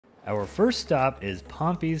Our first stop is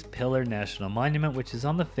Pompey's Pillar National Monument, which is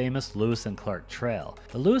on the famous Lewis and Clark Trail.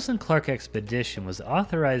 The Lewis and Clark expedition was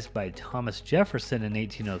authorized by Thomas Jefferson in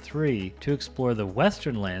 1803 to explore the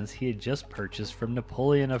western lands he had just purchased from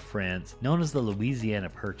Napoleon of France, known as the Louisiana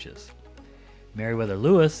Purchase. Meriwether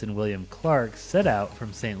Lewis and William Clark set out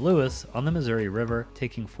from St. Louis on the Missouri River,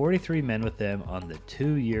 taking 43 men with them on the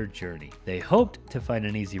 2-year journey. They hoped to find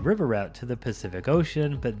an easy river route to the Pacific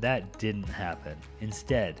Ocean, but that didn't happen.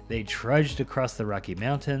 Instead, they trudged across the Rocky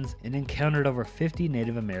Mountains and encountered over 50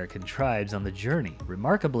 Native American tribes on the journey.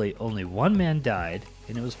 Remarkably, only one man died,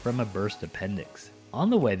 and it was from a burst appendix. On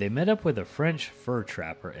the way, they met up with a French fur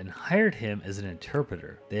trapper and hired him as an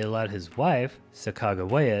interpreter. They allowed his wife,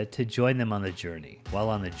 Sacagawea, to join them on the journey. While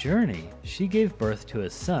on the journey, she gave birth to a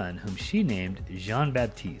son whom she named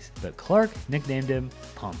Jean-Baptiste, but Clark nicknamed him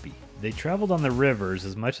Pompey. They traveled on the rivers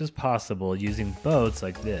as much as possible using boats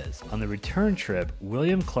like this. On the return trip,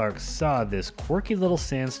 William Clark saw this quirky little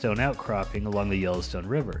sandstone outcropping along the Yellowstone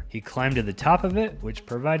River. He climbed to the top of it, which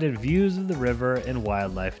provided views of the river and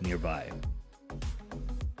wildlife nearby.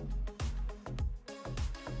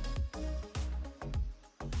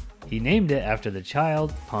 He named it after the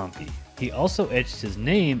child, Pompey. He also etched his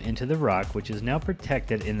name into the rock, which is now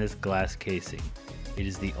protected in this glass casing. It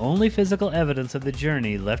is the only physical evidence of the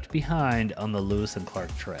journey left behind on the Lewis and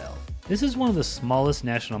Clark Trail. This is one of the smallest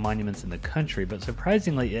national monuments in the country, but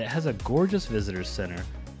surprisingly it has a gorgeous visitor center,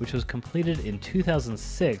 which was completed in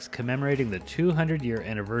 2006, commemorating the 200-year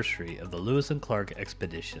anniversary of the Lewis and Clark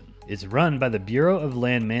expedition. It's run by the Bureau of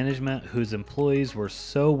Land Management, whose employees were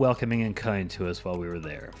so welcoming and kind to us while we were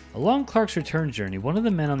there. Along Clark's return journey, one of the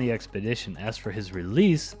men on the expedition asked for his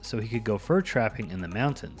release so he could go fur trapping in the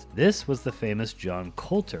mountains. This was the famous John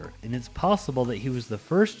Colter, and it's possible that he was the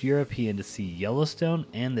first European to see Yellowstone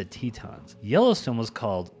and the Tetons. Yellowstone was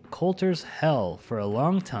called Colter's Hell for a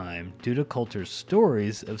long time due to Colter's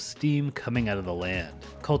stories of steam coming out of the land.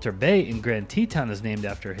 Colter Bay in Grand Teton is named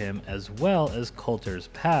after him, as well as Colter's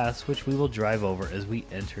Pass, which we will drive over as we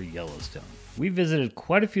enter Yellowstone. We visited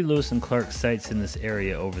quite a few Lewis and Clark sites in this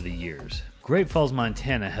area over the years. Great Falls,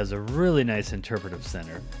 Montana has a really nice interpretive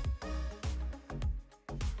center.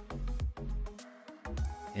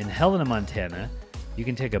 In Helena, Montana, you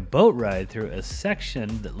can take a boat ride through a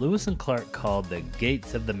section that Lewis and Clark called the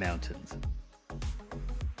Gates of the Mountains.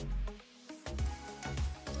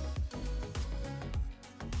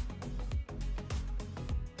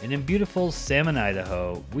 And in beautiful Salmon,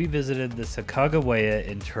 Idaho, we visited the Sacagawea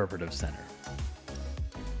Interpretive Center.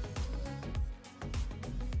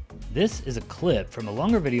 This is a clip from a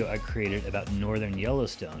longer video I created about northern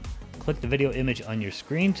Yellowstone. Click the video image on your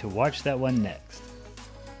screen to watch that one next.